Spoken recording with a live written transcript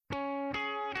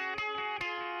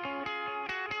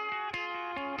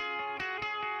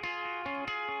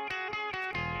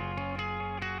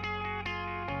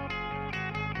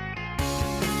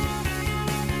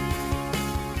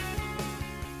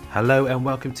Hello and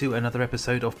welcome to another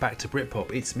episode of Back to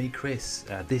Britpop. It's me, Chris.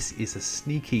 This is a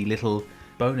sneaky little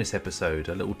bonus episode,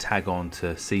 a little tag on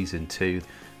to season 2,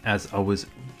 as I was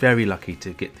very lucky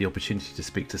to get the opportunity to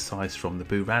speak to Seiss from the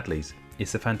Boo Radleys.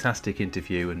 It's a fantastic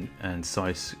interview, and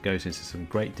Seiss goes into some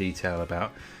great detail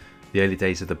about the early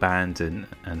days of the band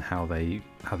and how they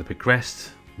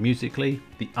progressed musically,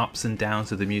 the ups and downs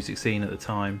of the music scene at the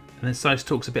time. And then Seiss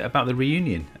talks a bit about the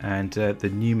reunion and the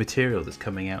new material that's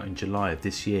coming out in July of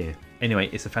this year. Anyway,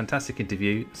 it's a fantastic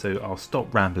interview, so I'll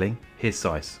stop rambling. Here's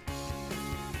Seiss.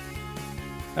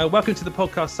 Welcome to the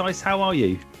podcast, Seiss. How are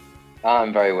you?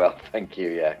 I'm very well, thank you.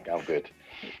 Yeah, I'm good.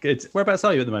 Good. Whereabouts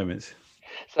are you at the moment?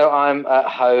 So I'm at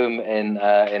home in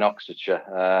Oxfordshire.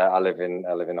 I live in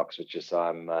Oxfordshire,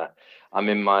 so I'm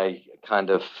in my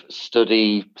kind of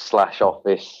study /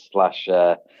 office /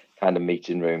 kind of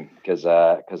meeting room because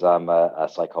I'm a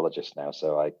psychologist now.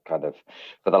 So I kind of,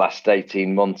 for the last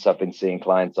 18 months, I've been seeing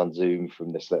clients on Zoom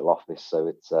from this little office. So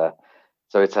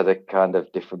it's had a kind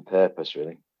of different purpose,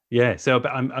 really. Yeah, so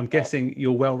I'm guessing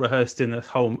you're well rehearsed in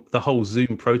the whole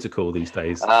Zoom protocol these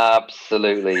days.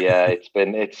 Absolutely, yeah.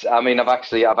 I mean, I've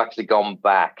actually gone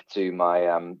back to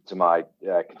my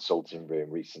consulting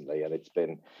room recently, and it's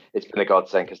been a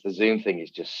godsend because the Zoom thing is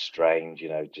just strange, you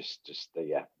know.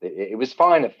 It was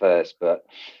fine at first, but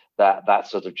that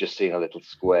sort of just seeing a little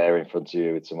square in front of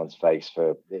you with someone's face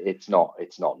it's not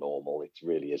normal. It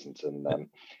really isn't, and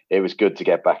it was good to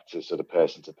get back to sort of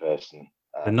person to person.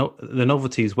 The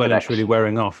novelty is well and truly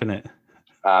wearing off, isn't it?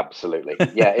 Absolutely,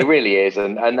 yeah, it really is,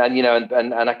 and you know,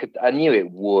 and I knew it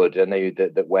would. I knew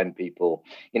that when people,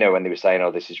 you know, when they were saying,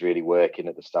 "Oh, this is really working"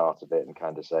 at the start of it, and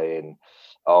kind of saying,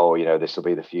 "Oh, you know, this will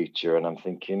be the future," and I'm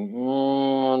thinking,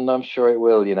 I'm sure it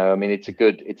will. You know, I mean, it's a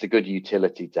good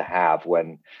utility to have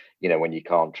when, you know, when you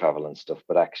can't travel and stuff.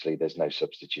 But actually, there's no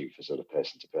substitute for sort of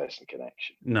person to person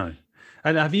connection. No.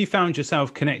 And have you found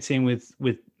yourself connecting with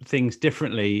things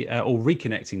differently, or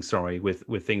reconnecting, sorry, with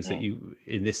things that you,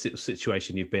 in this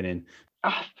situation you've been in?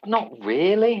 Not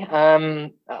really.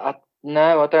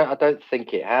 No, I don't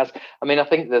think it has. I mean, I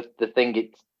think the thing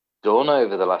it's done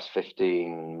over the last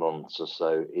 15 months or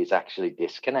so is actually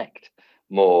disconnect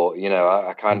more. You know,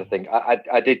 I kind of think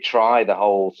I did try the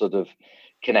whole sort of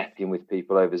connecting with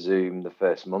people over Zoom the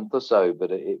first month or so, but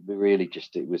it really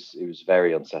just it was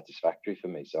very unsatisfactory for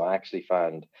me. So I actually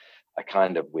found I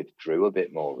kind of withdrew a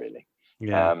bit more, really.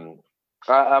 Yeah.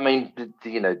 I mean,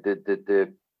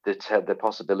 the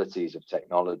possibilities of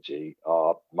technology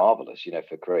are marvelous, you know,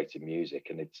 for creating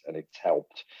music, and it's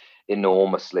helped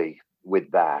enormously with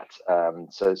that.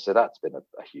 So that's been a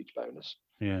huge bonus.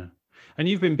 Yeah. And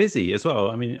you've been busy as well.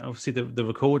 I mean, obviously the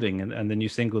recording and the new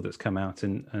single that's come out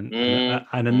and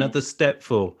another step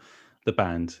for the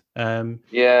band.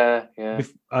 Yeah.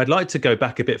 I'd like to go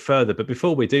back a bit further, but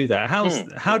before we do that,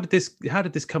 how did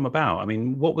this come about? I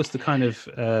mean, what was the kind of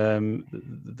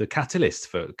the catalyst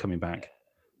for coming back?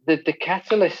 The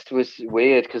catalyst was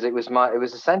weird because it was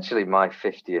essentially my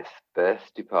 50th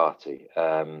birthday party,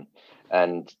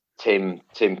 and Tim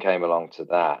came along to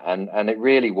that, and it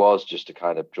really was just a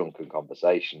kind of drunken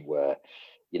conversation where,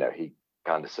 you know, he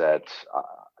kind of said,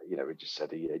 you know, we just said,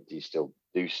 do you still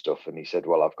do stuff? And he said,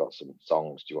 well, I've got some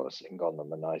songs. Do you want to sing on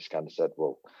them? And I kind of said,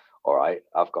 well, all right,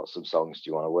 I've got some songs.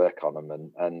 Do you want to work on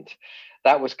them? And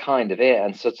that was kind of it.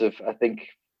 And sort of, I think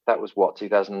that was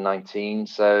 2019.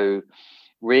 So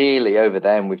really over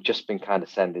then we've just been kind of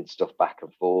sending stuff back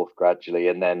and forth gradually,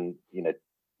 and then, you know,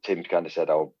 Tim kind of said,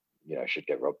 oh, you know, I should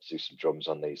get Rob to do some drums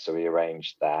on these, so he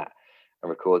arranged that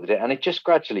and recorded it, and it just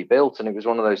gradually built, and it was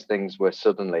one of those things where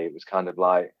suddenly it was kind of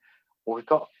like, well,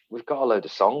 we've got a load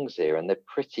of songs here, and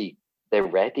they're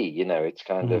ready, you know, it's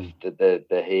kind of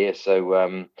they're here.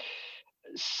 So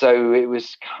it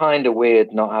was kind of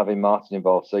weird not having Martin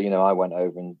involved. So, you know, I went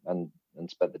over and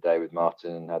spent the day with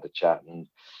Martin and had a chat, and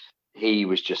he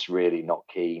was just really not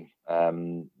keen.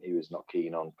 He was not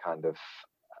keen on kind of,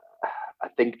 I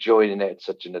think, joining it at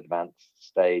such an advanced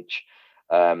stage.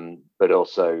 But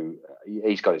also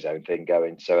he's got his own thing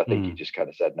going. So I think he just kind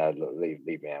of said, no, look, leave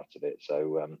me out of it.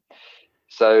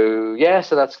 So yeah,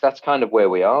 so that's kind of where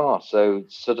we are. So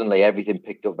suddenly everything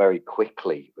picked up very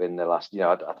quickly in the last, you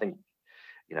know, I think,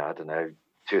 you know, I don't know,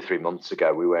 2 or 3 months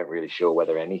ago, we weren't really sure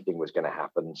whether anything was going to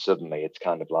happen. Suddenly it's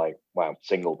kind of like, wow,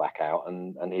 single back out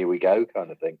and here we go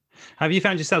kind of thing. Have you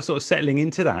found yourself sort of settling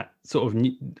into that sort of,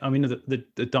 I mean,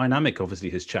 the dynamic obviously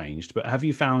has changed, but have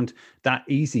you found that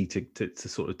easy to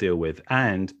sort of deal with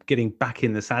and getting back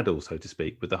in the saddle, so to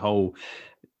speak, with the whole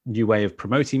new way of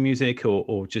promoting music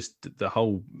or just the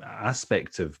whole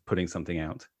aspect of putting something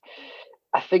out?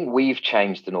 I think we've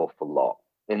changed an awful lot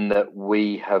in that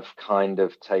we have kind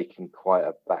of taken quite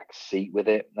a back seat with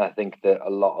it. I think that a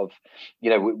lot of,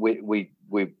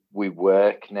 we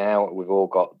work now. We've all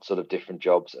got sort of different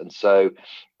jobs, and so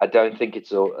I don't think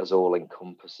it's as all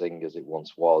encompassing as it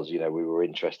once was. We were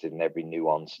interested in every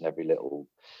nuance and every little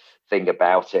thing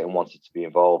about it and wanted to be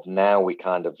involved. Now we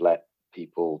kind of let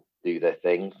people do their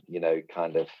thing.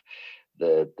 Kind of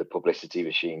the publicity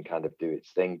machine kind of do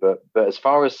its thing. But as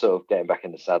far as sort of getting back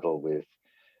in the saddle with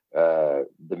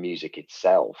the music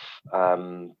itself,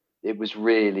 it was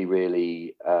really,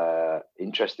 really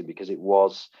interesting because it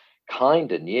was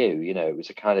kind of new. It was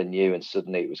a kind of new, and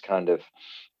suddenly it was kind of,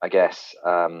 I guess,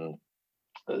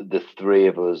 the three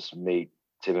of us, me,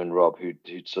 Tim, and Rob,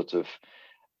 who'd sort of,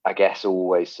 I guess,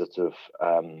 always sort of,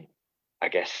 I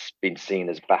guess, been seen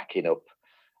as backing up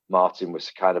Martin, was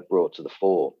kind of brought to the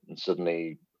fore, and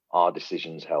suddenly our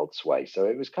decisions held sway. So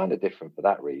it was kind of different for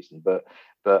that reason, but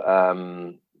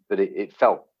it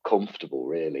felt comfortable,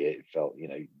 really. It felt,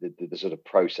 the sort of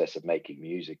process of making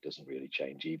music doesn't really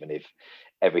change, even if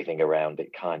everything around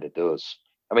it kind of does.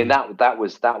 I mean, that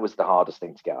was the hardest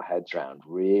thing to get our heads around,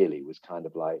 really, was kind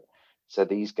of like, so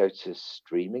these go to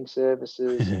streaming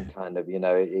services and kind of,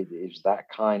 it was that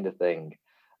kind of thing.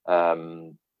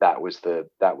 That was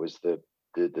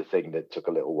the thing that took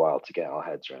a little while to get our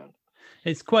heads around.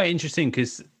 It's quite interesting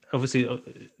because obviously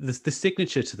the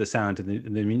signature to the sound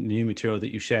and the new material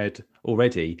that you shared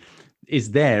already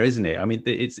is there, isn't it? I mean,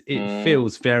 it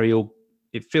feels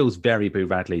very Boo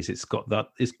Radley's. It's got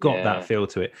that feel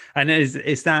to it, and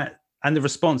it's that, and the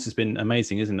response has been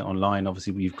amazing, isn't it? Online,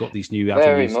 obviously, we've got these new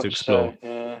avenues to explore. So,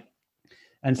 yeah.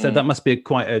 And so that must be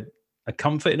quite a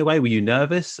comfort in a way. Were you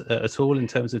nervous at all in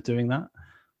terms of doing that?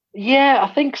 Yeah,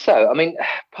 I think so. I mean,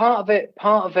 part of it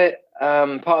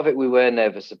we were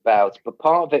nervous about, but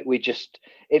part of it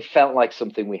it felt like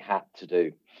something we had to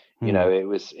do.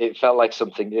 It felt like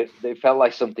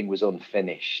something was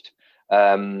unfinished,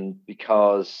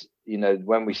 because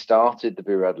when we started the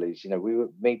Boo Radleys,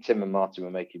 me, Tim, and Martin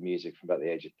were making music from about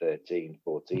the age of 13,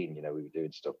 14. We were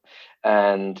doing stuff,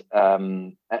 and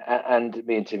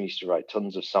me and Tim used to write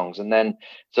tons of songs. And then,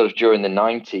 sort of during the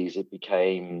 90s, it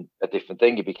became a different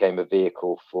thing. It became a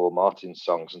vehicle for Martin's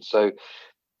songs, and so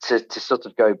to sort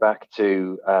of go back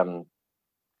to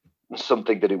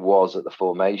something that it was at the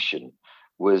formation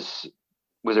was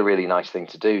a really nice thing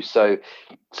to do. So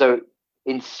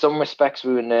in some respects,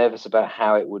 we were nervous about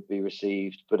how it would be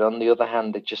received, but on the other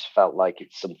hand, it just felt like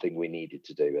it's something we needed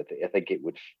to do. I think it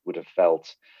would have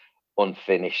felt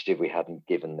unfinished if we hadn't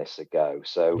given this a go.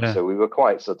 So we were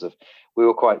quite sort of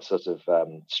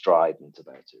strident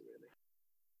about it, really.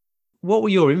 What were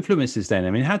your influences then? I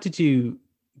mean, how did you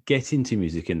get into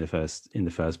music in the first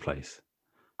place?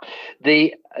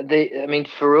 I mean,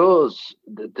 for us,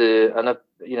 and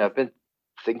I've been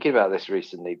thinking about this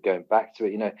recently, going back to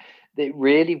it. It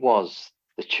really was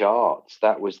the charts.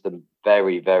 That was the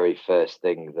very, very first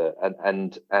thing that,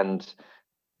 and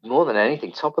more than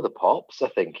anything, Top of the Pops. I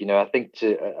think. I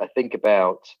think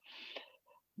about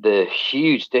the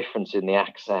huge difference in the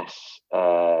access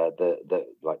that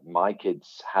like my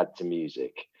kids had to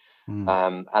music,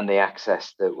 and the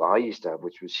access that I used to have,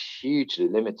 which was hugely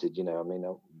limited. I mean,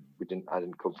 I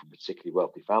didn't come from a particularly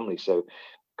wealthy family, so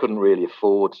couldn't really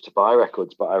afford to buy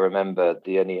records. But I remember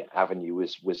the only avenue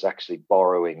was actually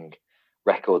borrowing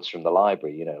records from the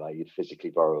library. Like you'd physically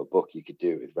borrow a book, you could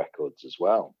do it with records as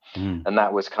well. And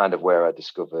that was kind of where I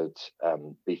discovered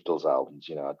Beatles albums.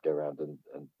 I'd go around and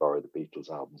borrow the Beatles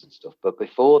albums and stuff. But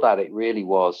before that, it really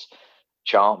was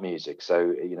chart music.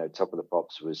 So Top of the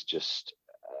Pops was just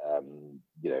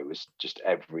it was just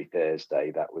every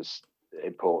Thursday. That was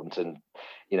important, and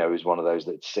it was one of those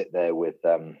that sit there with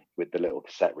the little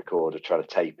cassette recorder, trying to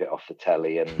tape it off the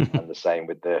telly, and the same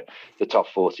with the top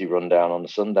 40 rundown on the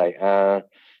Sunday.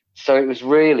 So it was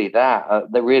really that.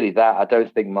 I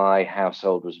don't think my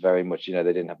household was very much, they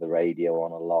didn't have the radio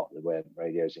on a lot. There weren't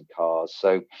radios in cars,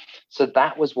 so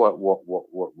that was what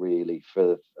really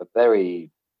for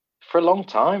a long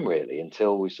time, really,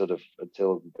 until we got to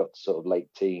sort of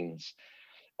late teens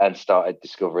and started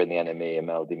discovering the NME and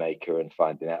Melody Maker and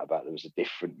finding out about there was a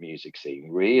different music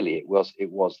scene. Really, it was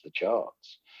the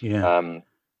charts. Yeah.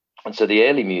 And so the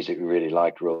early music we really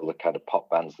liked were all the kind of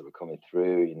pop bands that were coming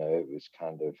through. It was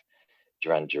kind of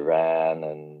Duran Duran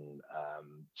and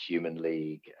Human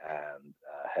League and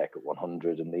Haircut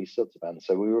 100 and these sorts of bands.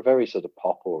 So we were very sort of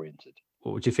pop oriented.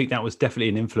 Well, do you think that was definitely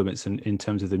an influence in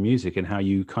terms of the music and how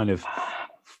you kind of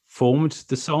formed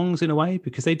the songs in a way?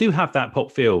 Because they do have that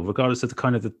pop feel, regardless of the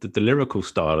kind of the lyrical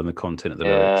style and the content of the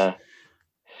lyrics.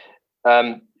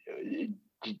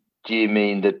 Do you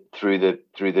mean that through the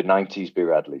 90s B.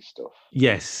 Radley stuff?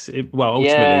 Yes. Ultimately,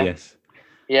 yes.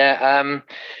 Yeah.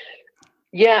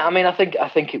 Yeah. I mean, I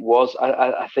think it was.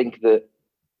 I think that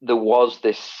there was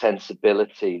this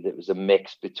sensibility that was a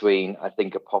mix between, I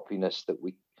think, a poppiness that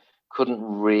we couldn't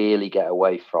really get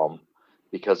away from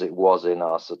because it was in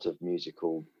our sort of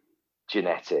musical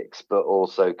genetics, but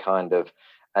also kind of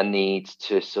a need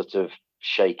to sort of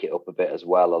shake it up a bit as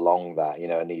well along that,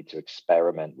 a need to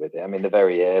experiment with it. I mean, the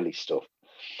very early stuff,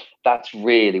 that's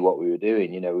really what we were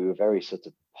doing. We were very sort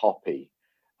of poppy,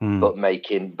 but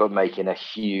making a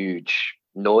huge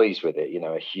noise with it,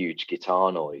 a huge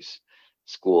guitar noise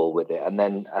squall with it. And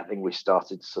then I think we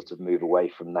started to sort of move away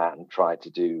from that and try to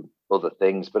do other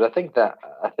things. But I think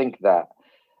that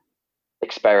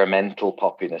experimental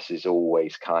poppiness is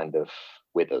always kind of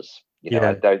with us.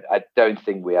 Yeah. I don't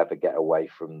think we ever get away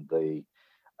from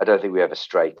I don't think we ever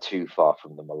stray too far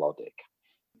from the melodic.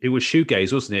 It was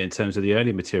shoegaze, wasn't it, in terms of the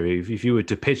early material? If you were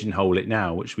to pigeonhole it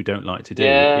now, which we don't like to do,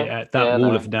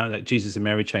 that Jesus and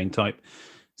Mary Chain type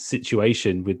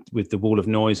situation with the wall of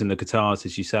noise and the guitars,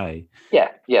 as you say.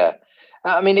 Yeah.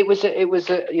 I mean, it was they always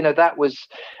say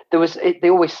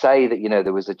that,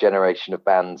 there was a generation of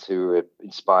bands who were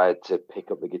inspired to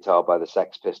pick up the guitar by the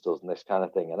Sex Pistols and this kind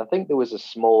of thing. And I think there was a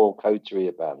small coterie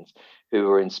of bands who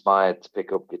were inspired to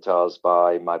pick up guitars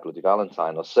by My Bloody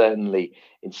Valentine, or certainly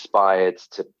inspired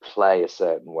to play a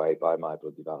certain way by My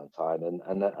Bloody Valentine.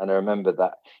 And I remember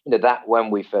that, that when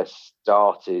we first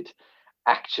started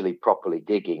actually properly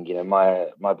digging, My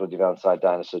Bloody Valentine,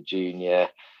 Dinosaur Jr.,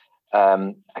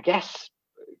 I guess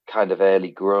kind of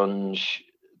early grunge,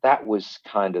 that was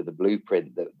kind of the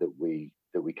blueprint that we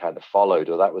kind of followed,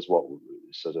 or that was what we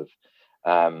sort of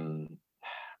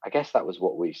I guess that was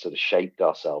what we sort of shaped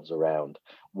ourselves around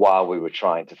while we were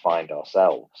trying to find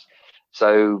ourselves.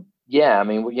 So yeah, I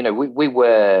mean,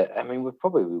 we're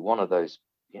probably one of those,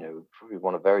 probably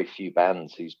one of very few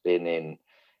bands who's been in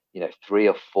 3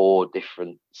 or 4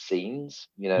 different scenes,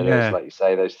 those, like you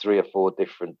say, those 3 or 4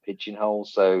 different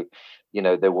pigeonholes. So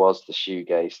there was the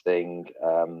shoegaze thing,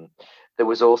 there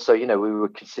was also, we were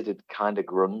considered kind of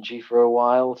grungy for a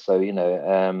while, so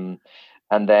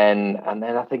and then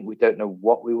I think we don't know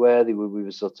what we were. We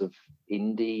were sort of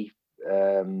indie,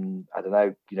 I don't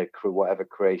know, whatever,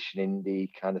 creation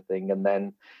indie kind of thing, and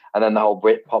then the whole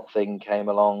Britpop thing came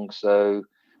along. So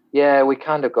yeah, we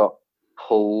kind of got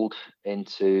pulled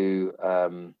into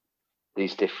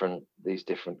these different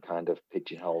kind of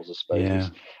pigeonholes, I suppose. Yeah.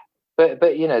 But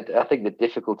I think the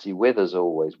difficulty with us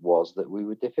always was that we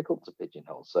were difficult to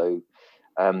pigeonhole. So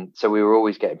we were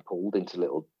always getting pulled into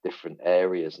little different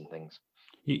areas and things.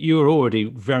 You were already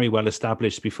very well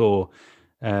established before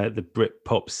the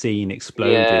Britpop scene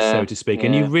exploded, so to speak,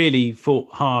 and you really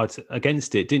fought hard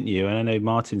against it, didn't you? And I know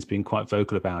Martin's been quite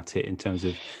vocal about it in terms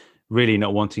of really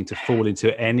not wanting to fall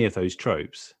into any of those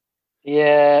tropes.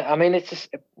 Yeah, I mean, it's just,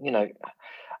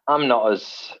 I'm not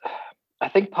as. I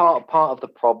think part of the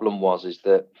problem is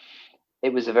that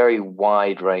it was a very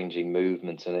wide-ranging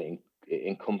movement, and it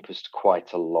encompassed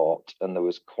quite a lot, and there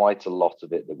was quite a lot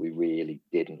of it that we really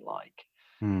didn't like.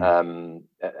 And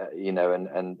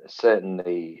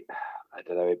certainly, I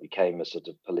don't know, it became a sort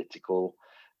of political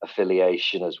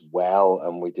affiliation as well,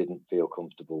 and we didn't feel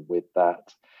comfortable with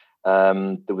that.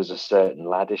 There was a certain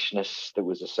laddishness that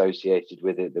was associated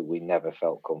with it that we never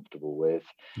felt comfortable with.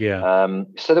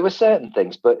 So there were certain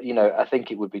things, but I think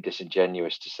it would be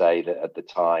disingenuous to say that at the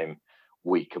time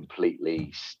we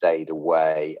completely stayed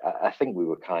away. I think we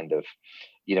were kind of,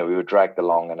 we were dragged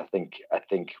along, and I think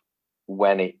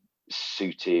when it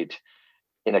suited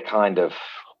in a kind of,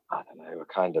 I don't know, a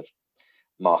kind of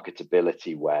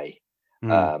marketability way,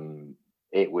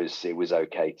 it was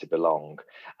okay to belong.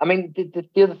 I mean,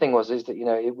 the other thing is that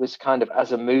it was kind of,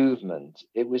 as a movement,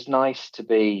 it was nice to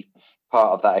be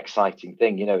part of that exciting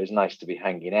thing. It was nice to be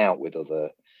hanging out with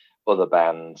other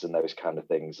bands and those kind of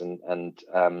things. And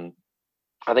I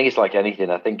think it's like anything.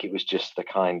 I think it was just the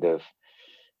kind of,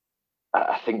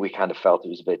 I think we kind of felt it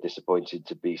was a bit disappointed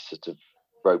to be sort of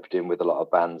roped in with a lot of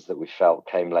bands that we felt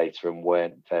came later and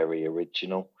weren't very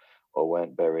original, or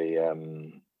weren't very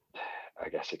I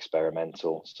guess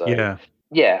experimental. So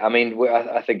yeah, I mean,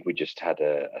 I think we just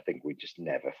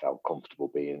never felt comfortable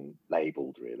being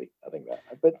labeled, really. I think that,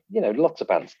 but lots of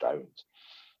bands don't.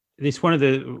 It's one of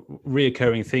the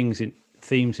reoccurring themes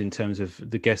in terms of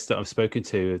the guests that I've spoken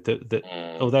to, that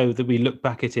although that we look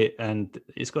back at it and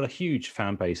it's got a huge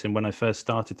fan base, and when I first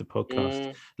started the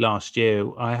podcast last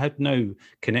year, I had no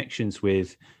connections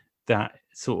with that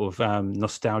sort of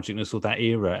nostalgicness or that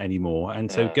era anymore, and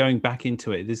so going back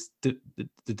into it, this the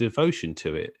devotion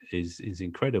to it is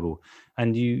incredible.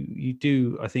 And you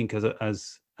do, I think,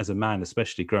 as as a man,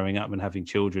 especially growing up and having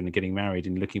children and getting married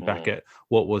and looking back Mm. at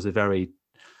what was a very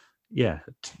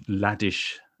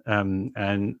laddish,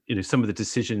 and some of the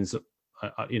decisions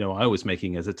I was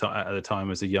making at the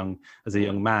time as a young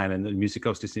man, and the music I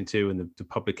was listening to, and the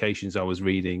publications I was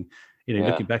reading.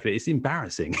 Looking back at it, it's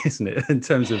embarrassing, isn't it? In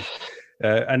terms of,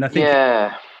 and I think,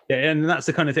 and that's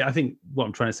the kind of thing. I think what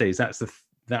I'm trying to say is that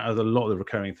are a lot of the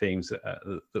recurring themes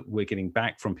that we're getting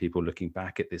back from people looking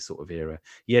back at this sort of era.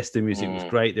 Yes, the music was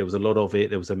great. There was a lot of it.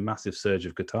 There was a massive surge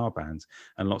of guitar bands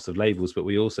and lots of labels, but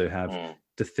we also have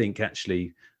to think,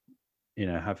 actually,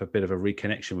 have a bit of a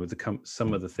reconnection with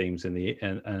some of the themes in the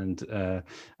and the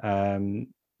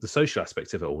social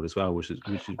aspects of it all as well, which is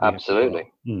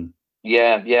absolutely.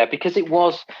 Yeah, because it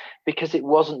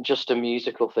wasn't just a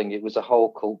musical thing; it was a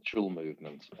whole cultural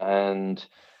movement, and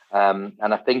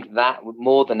I think that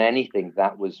more than anything,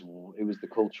 it was the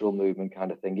cultural movement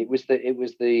kind of thing. It was the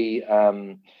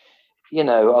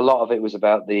a lot of it was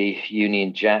about the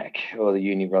Union Jack, or the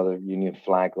Union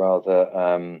flag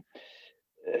rather.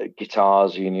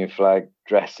 Guitars, Union flag,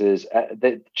 dresses,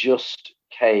 that just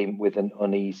came with an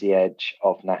uneasy edge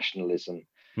of nationalism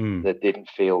that didn't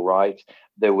feel right.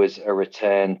 There was a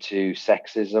return to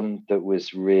sexism that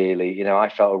was really, I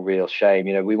felt a real shame.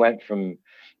 We went from,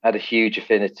 had a huge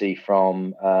affinity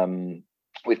from,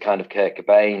 with kind of Kurt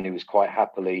Cobain, who was quite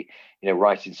happily,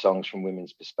 writing songs from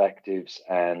women's perspectives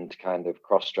and kind of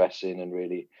cross-dressing and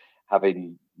really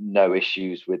having no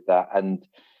issues with that. And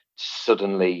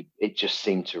suddenly it just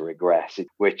seemed to regress,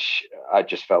 which I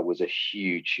just felt was a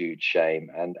huge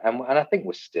shame. And I think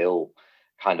we're still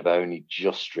kind of only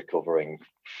just recovering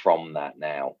from that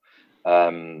now.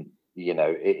 So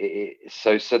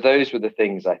those were the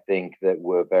things I think that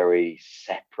were very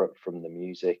separate from the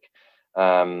music.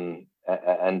 And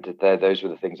those were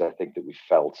the things I think that we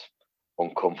felt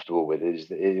uncomfortable with.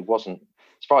 It wasn't,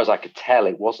 as far as I could tell,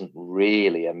 it wasn't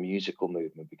really a musical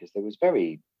movement, because there was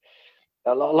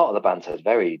a lot of the bands had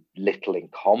very little in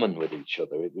common with each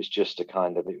other. It was just a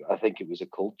kind of, I think it was a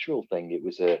cultural thing. It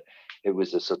was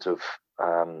a sort of,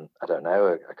 I don't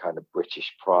know, a kind of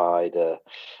British pride,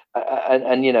 and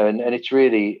it's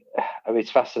really, I mean, it's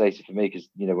fascinating for me because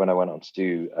when I went on to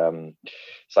do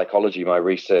psychology, my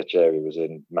research area was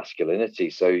in masculinity.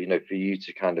 So for you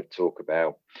to kind of talk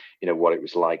about what it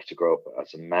was like to grow up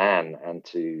as a man, and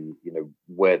to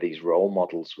where these role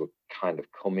models were kind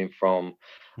of coming from,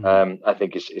 I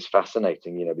think is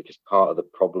fascinating. Because part of the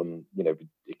problem,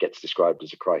 it gets described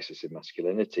as a crisis in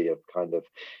masculinity, of kind of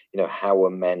how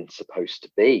are men supposed to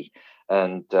be.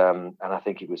 And I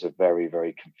think it was a very,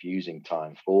 very confusing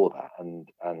time for that. And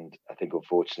I think,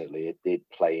 unfortunately, it did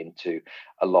play into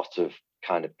a lot of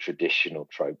kind of traditional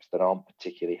tropes that aren't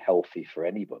particularly healthy for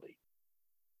anybody.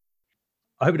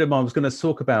 I hope you don't mind. I was going to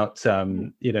talk about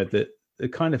the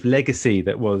kind of legacy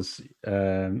that was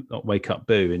not Wake Up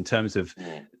Boo, in terms of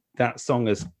that song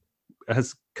has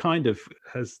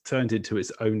turned into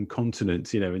its own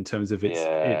continent, in terms of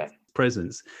its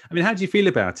presence. I mean, how do you feel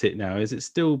about it now? Is it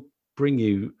still bring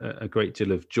you a great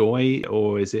deal of joy,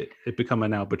 or is it become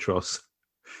an albatross?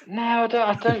 No,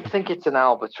 I don't think it's an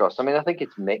albatross. I mean, I think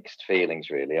it's mixed feelings,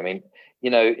 really. I mean,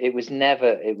 it was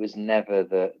never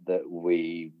that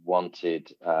we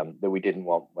wanted, that we didn't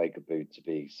want Wake Up Boo to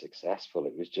be successful.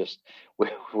 It was just, we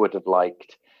would have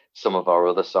liked some of our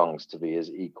other songs to be as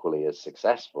equally as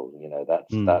successful.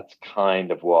 That's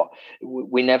kind of what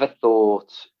we never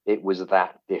thought it was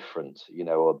that different,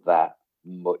 or that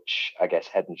much, I guess,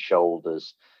 head and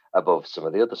shoulders above some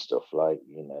of the other stuff, like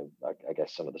I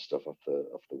guess some of the stuff off the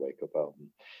Wake Up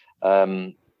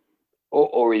album,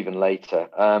 or even later.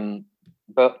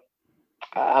 But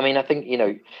I mean, I think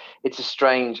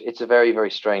it's a very,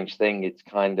 very strange thing. It's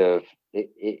kind of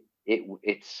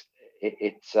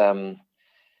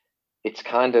it's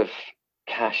kind of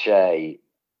cachet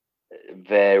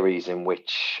varies in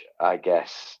which, I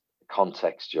guess,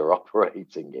 context you're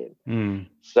operating in.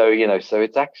 So so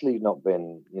it's actually not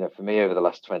been, for me, over the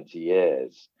last 20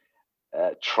 years,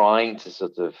 trying to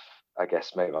sort of, I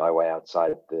guess, make my way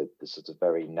outside the sort of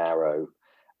very narrow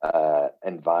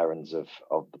environs of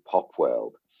the pop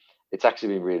world. It's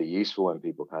actually been really useful when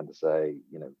people kind of say,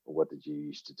 what did you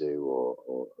used to do,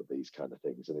 or these kind of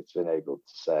things, and it's been able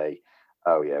to say,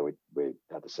 oh yeah, we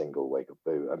had a single, Wake Up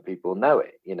Boo, and people know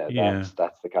it.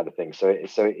 That's the kind of thing. So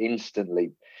it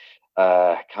instantly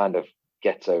kind of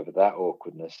gets over that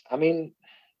awkwardness. I mean,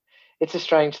 it's a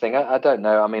strange thing. I don't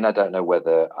know. I mean, I don't know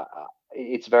whether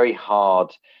it's very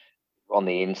hard on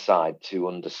the inside to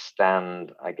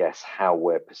understand, I guess, how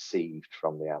we're perceived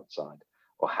from the outside,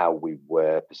 or how we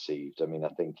were perceived. I mean, I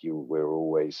think we're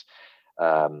always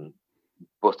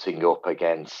butting up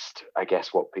against, I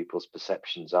guess, what people's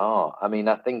perceptions are. I mean,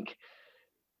 I think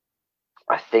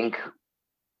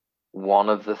one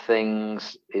of the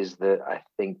things is that I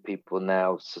think people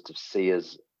now sort of see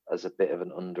us as a bit of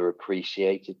an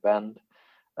underappreciated band,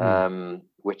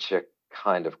 which I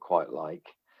kind of quite like.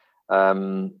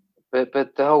 But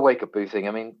the whole Wake Up Boo thing,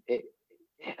 I mean, it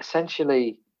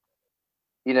essentially,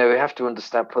 we have to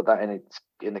understand, put that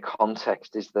in the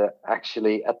context, is that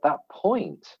actually at that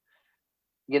point,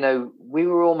 we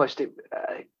were almost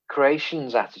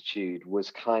Creation's attitude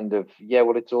was kind of, yeah,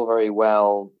 well, it's all very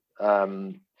well,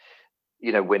 winning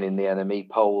the NME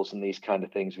polls and these kind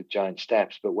of things with Giant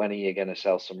Steps, but when are you going to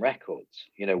sell some records?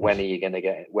 When are you going to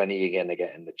get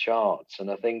in the charts?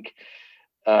 And I think,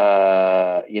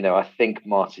 I think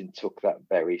Martin took that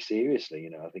very seriously.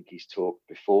 I think he's talked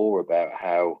before about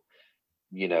how,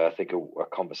 I think a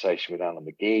conversation with Alan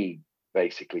McGee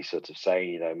basically sort of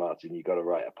saying, Martin, you got to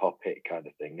write a pop hit kind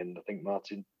of thing. And I think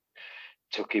Martin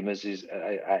took him as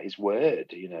at his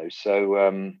word, So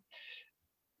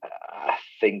I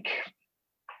think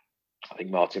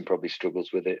Martin probably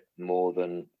struggles with it more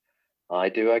than I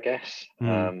do, I guess.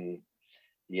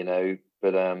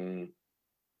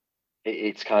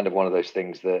 It's kind of one of those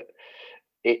things that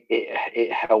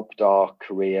it helped our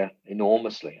career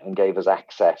enormously and gave us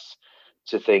access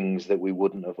to things that we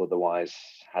wouldn't have otherwise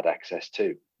had access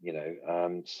to,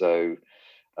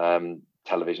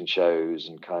 television shows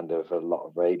and kind of a lot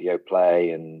of radio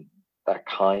play and that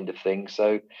kind of thing.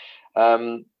 So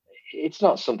it's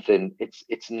not something,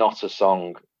 it's not a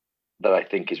song that I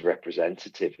think is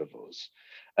representative of us.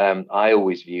 I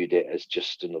always viewed it as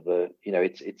just another,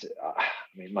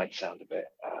 it might sound a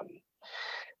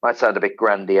bit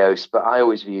grandiose, but I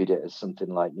always viewed it as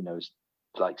something like,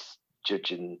 like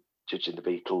judging the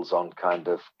Beatles on kind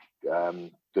of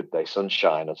Good Day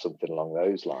Sunshine or something along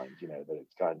those lines, that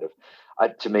it's kind of,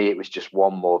 to me, it was just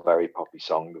one more very poppy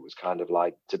song that was kind of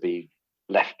like to be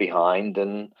left behind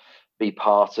and be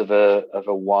part of a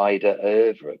wider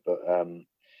oeuvre, but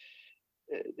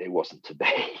it wasn't to be.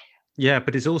 Yeah,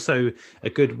 but it's also a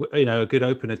good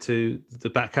opener to the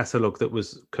back catalogue that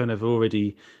was kind of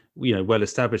already, well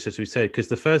established, as we said. Because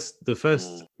the first,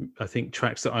 I think,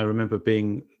 tracks that I remember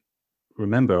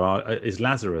is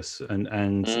Lazarus,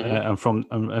 and from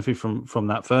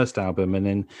that first album,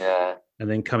 and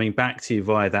then coming back to you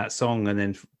via that song, and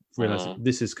then realize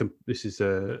this is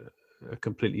a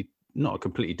completely, not a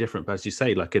completely different, but as you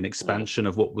say, like an expansion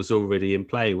of what was already in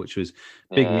play, which was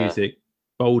big music,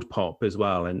 bold pop as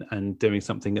well, and doing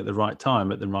something at the right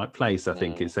time, at the right place. I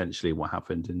think essentially what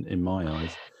happened in my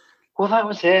eyes. Well, that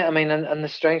was it. I mean, and the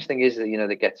strange thing is that,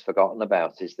 that gets forgotten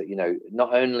about is that,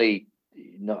 not only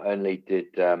did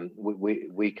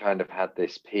we kind of had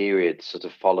this period sort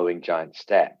of following Giant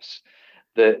Steps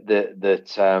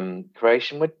that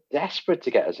Creation were desperate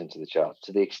to get us into the charts,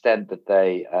 to the extent that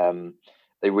they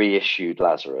reissued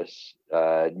Lazarus,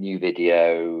 new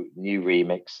video, new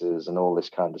remixes, and all this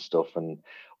kind of stuff, and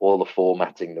all the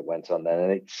formatting that went on there,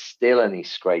 and it's still only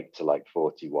scraped to like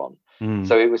 41.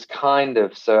 So it was kind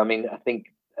of, I mean, I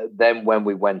think then when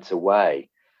we went away,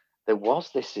 there was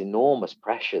this enormous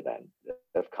pressure then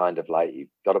of kind of like, you've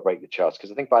got to break the charts,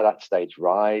 because I think by that stage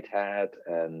Ride had,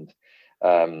 and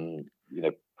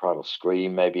Primal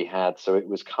Scream maybe had, so it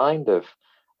was kind of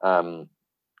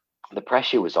the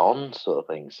pressure was on, sort of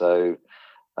thing. So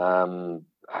I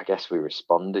guess we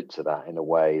responded to that in a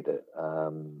way that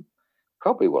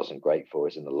probably wasn't great for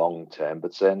us in the long term,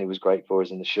 but certainly was great for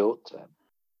us in the short term.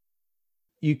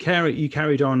 You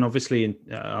carried on, obviously,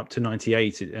 up to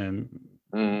 98.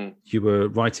 You were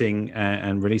writing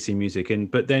and releasing music,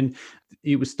 but then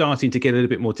it was starting to get a little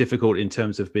bit more difficult in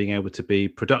terms of being able to be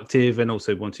productive, and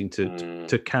also wanting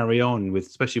to carry on with,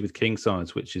 especially with King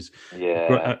Size, which is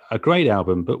a great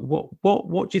album. But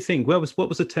what do you think? What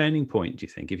was the turning point, do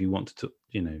you think, if you wanted to,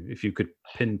 if you could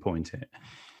pinpoint it?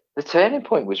 The turning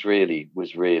point was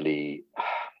really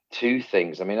two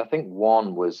things. I mean, I think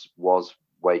one was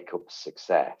Wake Up's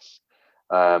success,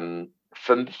 for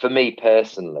me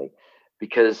personally,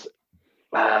 because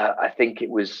I think it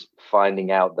was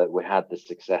finding out that we had the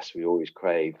success we always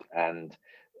craved and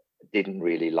didn't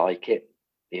really like it.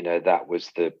 That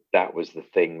was the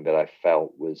thing that I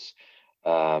felt was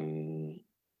that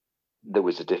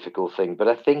was a difficult thing. But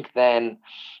I think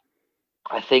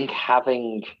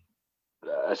having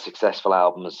a successful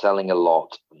album and selling a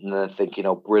lot, and then thinking,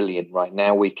 oh, brilliant, right,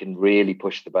 now we can really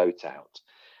push the boat out.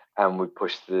 And we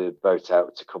pushed the boat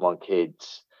out to Come On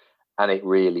Kids, and it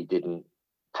really didn't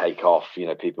take off.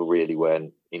 People really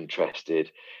weren't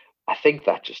interested. I think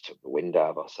that just took the wind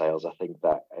out of our sails. I think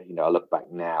that, I look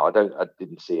back now. I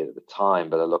didn't see it at the time,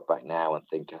 but I look back now and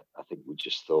think, I think we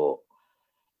just thought,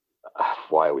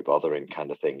 why are we bothering,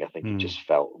 kind of thing. I think it just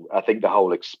felt. I think the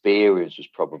whole experience was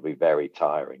probably very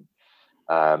tiring.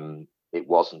 It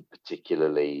wasn't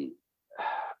particularly.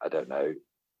 I don't know.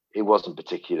 It wasn't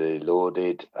particularly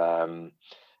lauded.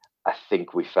 I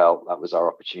think we felt that was our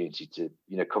opportunity to,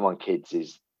 Come On Kids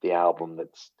is the album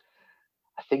that's,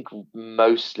 I think,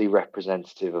 mostly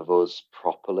representative of us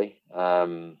properly.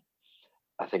 I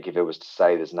think if it was to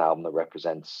say there's an album that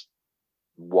represents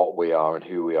what we are and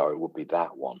who we are, it would be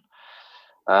that one.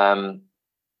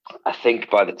 I think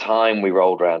by the time we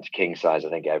rolled around to King Size, I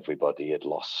think everybody had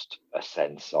lost a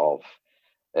sense of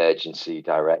urgency,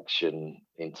 direction,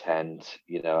 intent.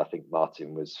 I think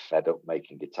Martin was fed up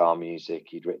making guitar music.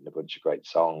 He'd written a bunch of great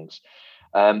songs.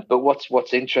 But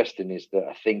what's interesting is that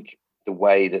I think the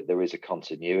way that there is a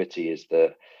continuity is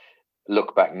that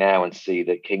look back now and see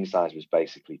that King Size was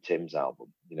basically Tim's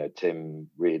album. Tim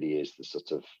really is the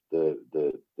sort of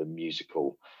the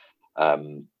musical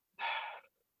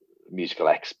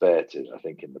expert, I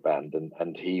think, in the band,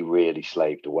 and he really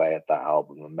slaved away at that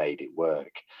album and made it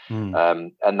work.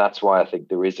 And that's why I think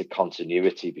there is a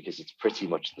continuity, because it's pretty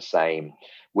much the same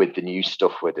with the new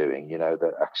stuff we're doing.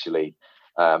 That actually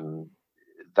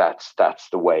that's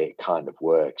the way it kind of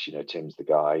works. Tim's the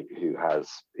guy who has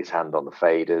his hand on the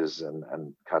faders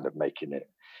and kind of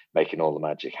making all the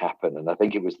magic happen. And I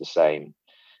think it was the same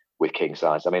with King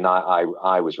Size. I mean,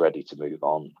 I was ready to move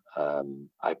on.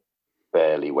 I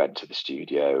barely went to the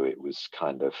studio. It was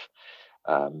kind of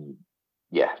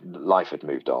life had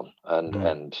moved on,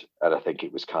 and I think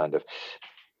it was kind of,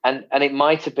 and it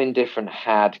might have been different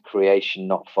had Creation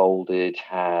not folded,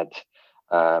 had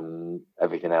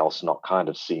everything else not kind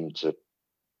of seemed to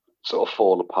sort of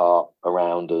fall apart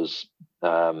around us.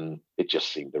 It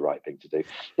just seemed the right thing to do.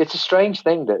 It's a strange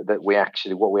thing that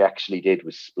what we actually did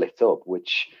was split up,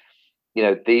 which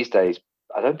these days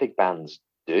I don't think bands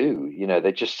do.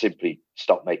 They just simply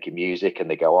stop making music and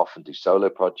they go off and do solo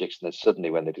projects, and then suddenly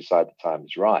when they decide the time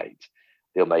is right,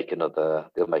 they'll make another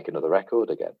record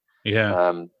again.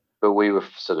 But we were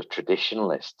sort of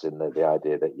traditionalists in the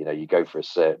idea that you go for a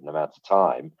certain amount of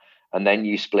time and then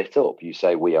you split up. You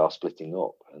say we are splitting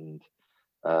up, and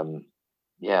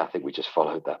I think we just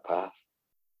followed that path.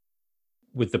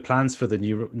 With the plans for the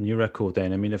new record,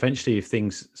 then, I mean, eventually, if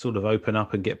things sort of open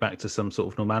up and get back to some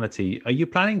sort of normality, are you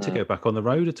planning to go back on the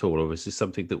road at all, or is this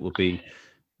something that will be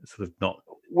sort of not?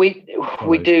 We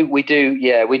do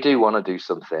want to do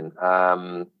something.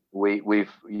 We've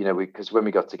because when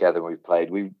we got together and we played,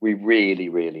 we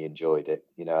really enjoyed it.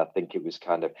 I think it was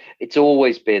kind of, it's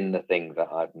always been the thing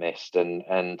that I've missed,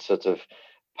 and sort of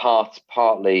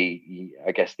partly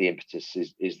I guess the impetus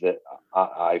is that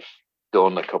I've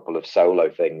done a couple of solo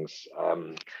things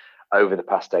over the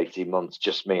past 18 months,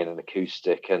 just me and an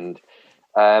acoustic, and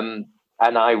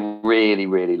I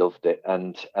really loved it,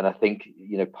 and I think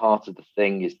part of the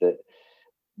thing is that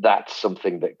that's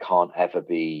something that can't ever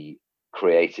be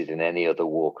created in any other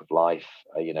walk of life.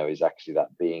 Is actually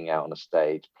that being out on a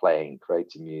stage, playing,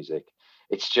 creating music.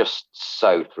 It's just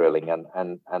so thrilling,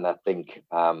 and I think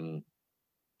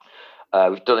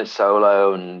we've done it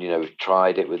solo, and we've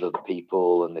tried it with other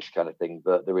people and this kind of thing.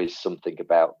 But there is something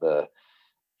about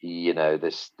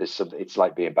there's something. It's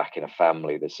like being back in a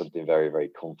family. There's something very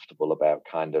comfortable about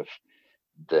kind of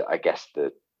the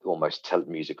almost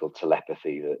musical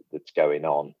telepathy that's going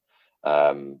on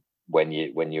when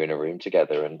you're in a room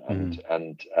together,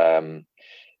 and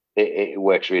it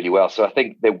works really well. So I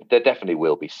think there definitely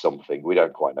will be something. We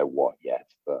don't quite know what yet,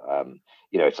 but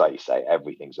it's like you say,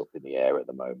 everything's up in the air at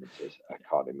the moment. I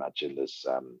can't imagine there's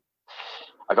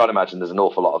an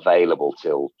awful lot available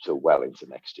till well into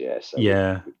next year. So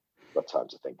we've got time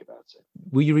to think about it.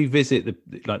 Will you revisit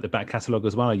the back catalogue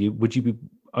as well? Would you be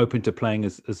open to playing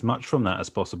as much from that as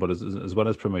possible, as well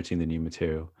as promoting the new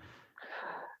material?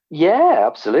 Yeah,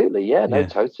 absolutely. Yeah, no,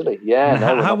 totally. Yeah.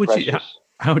 No,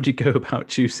 how would you go about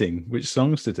choosing which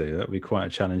songs to do? That would be quite a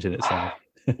challenge in itself.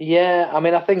 Yeah, I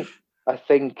mean, I think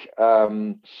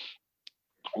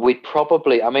we'd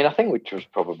probably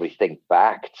just probably think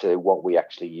back to what we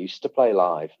actually used to play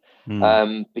live,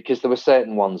 because there were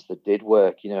certain ones that did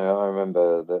work. I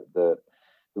remember that there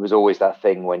was always that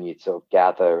thing when you sort of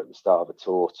gather at the start of a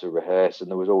tour to rehearse,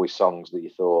 and there was always songs that you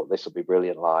thought this will be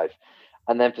brilliant live,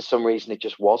 and then for some reason it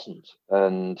just wasn't,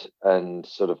 and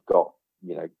sort of got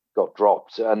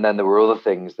dropped. And then there were other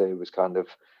things that it was kind of,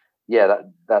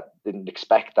 that didn't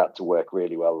expect that to work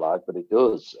really well live, but it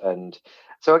does. And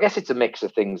so I guess it's a mix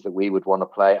of things that we would want to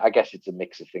play. I guess it's a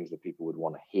mix of things that people would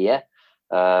want to hear.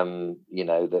 You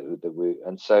know, that we,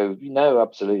 and so, you know,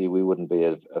 absolutely, we wouldn't be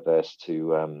averse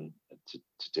to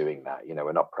doing that. You know,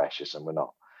 we're not precious, and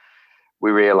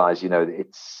we realize, you know,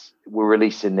 we're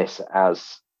releasing this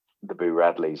as the Boo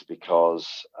Radleys because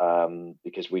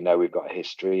we know we've got a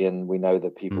history, and we know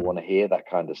that people want to hear that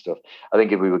kind of stuff. I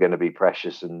think if we were going to be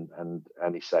precious and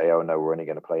only say, oh no, we're only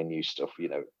going to play new stuff, you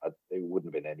know, there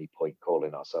wouldn't have been any point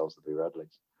calling ourselves the Boo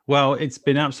Radleys. Well, it's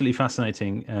been absolutely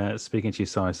fascinating speaking to you,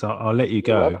 Si. So I'll let you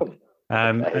You're go. welcome.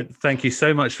 And thank you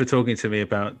so much for talking to me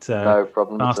about no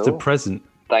problem past at all. to present.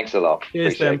 Thanks a lot.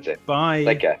 Cheers, Appreciate it. Bye.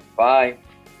 Take care. Bye.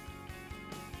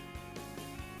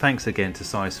 Thanks again to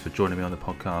Sice for joining me on the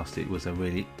podcast. It was a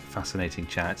really fascinating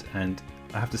chat, and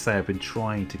I have to say I've been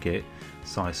trying to get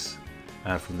Sice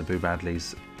from the Boo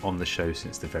Radleys on the show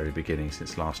since the very beginning,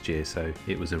 since last year, so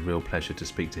it was a real pleasure to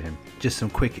speak to him. Just some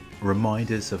quick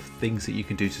reminders of things that you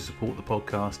can do to support the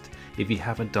podcast. If you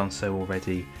haven't done so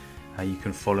already, you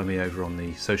can follow me over on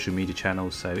the social media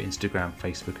channels, so Instagram,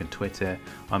 Facebook and Twitter.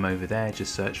 I'm over there,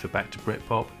 just search for Back to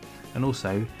Britpop. And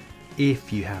also,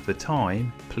 if you have the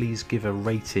time, please give a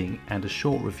rating and a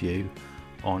short review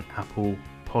on Apple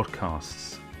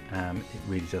Podcasts. It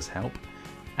really does help.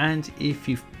 And if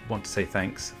you want to say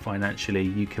thanks financially,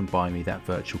 you can buy me that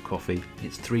virtual coffee.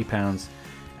 It's £3,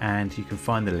 and you can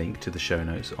find the link to the show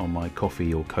notes on my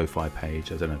Ko-fi or Ko-fi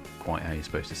page. I don't know quite how you're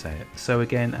supposed to say it. So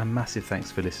again, a massive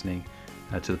thanks for listening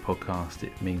to the podcast.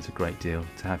 It means a great deal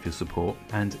to have your support,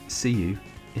 and see you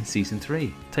in season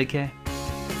 3. Take care.